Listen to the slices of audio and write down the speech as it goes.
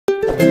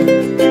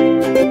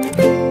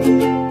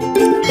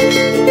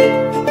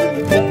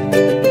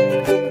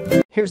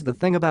Here's the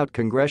thing about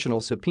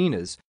congressional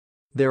subpoenas.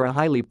 They're a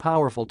highly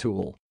powerful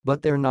tool,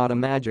 but they're not a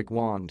magic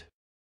wand.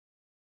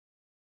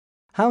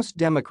 House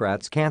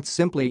Democrats can't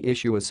simply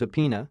issue a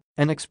subpoena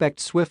and expect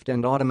swift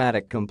and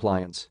automatic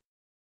compliance.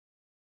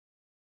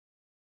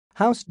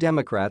 House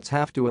Democrats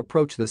have to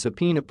approach the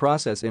subpoena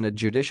process in a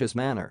judicious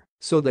manner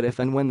so that if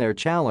and when they're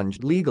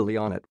challenged legally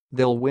on it,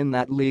 they'll win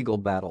that legal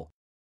battle.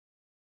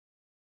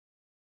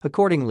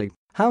 Accordingly,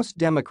 House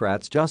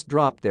Democrats just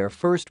dropped their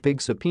first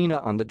big subpoena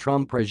on the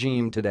Trump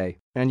regime today,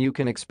 and you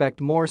can expect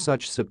more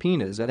such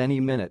subpoenas at any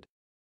minute.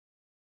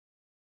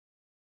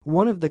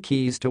 One of the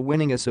keys to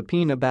winning a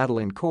subpoena battle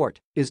in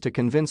court is to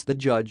convince the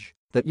judge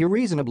that you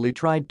reasonably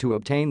tried to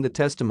obtain the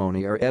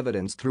testimony or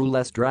evidence through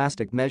less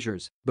drastic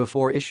measures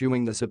before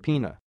issuing the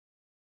subpoena.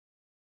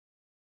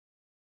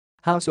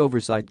 House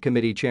Oversight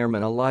Committee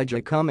Chairman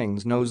Elijah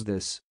Cummings knows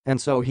this, and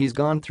so he's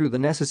gone through the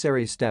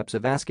necessary steps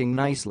of asking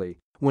nicely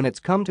when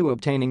it's come to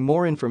obtaining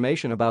more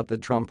information about the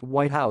Trump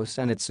White House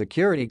and its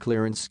security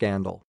clearance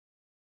scandal.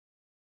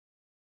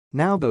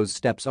 Now those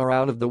steps are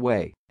out of the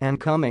way, and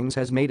Cummings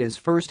has made his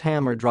first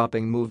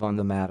hammer-dropping move on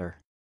the matter.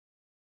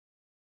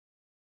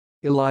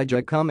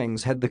 Elijah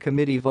Cummings had the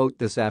committee vote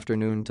this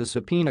afternoon to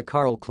subpoena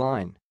Carl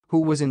Klein,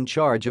 who was in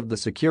charge of the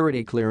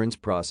security clearance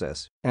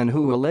process and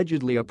who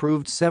allegedly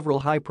approved several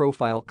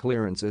high-profile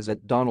clearances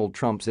at Donald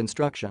Trump's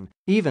instruction,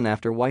 even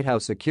after White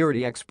House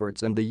security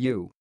experts and the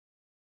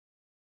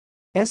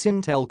U.S.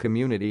 intel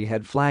community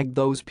had flagged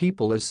those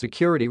people as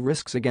security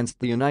risks against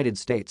the United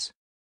States.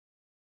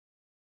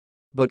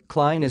 But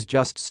Klein is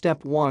just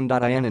step 1.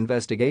 In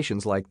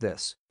investigations like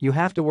this, you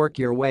have to work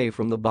your way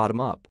from the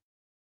bottom up.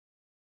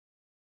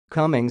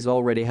 Cummings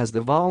already has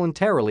the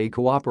voluntarily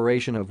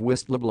cooperation of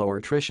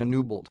whistleblower Tricia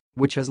Newbold,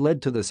 which has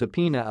led to the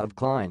subpoena of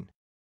Klein.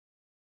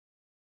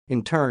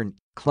 In turn,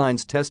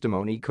 Klein's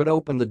testimony could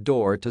open the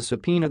door to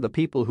subpoena the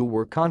people who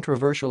were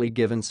controversially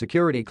given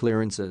security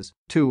clearances,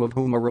 2 of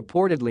whom are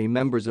reportedly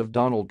members of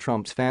Donald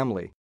Trump's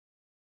family.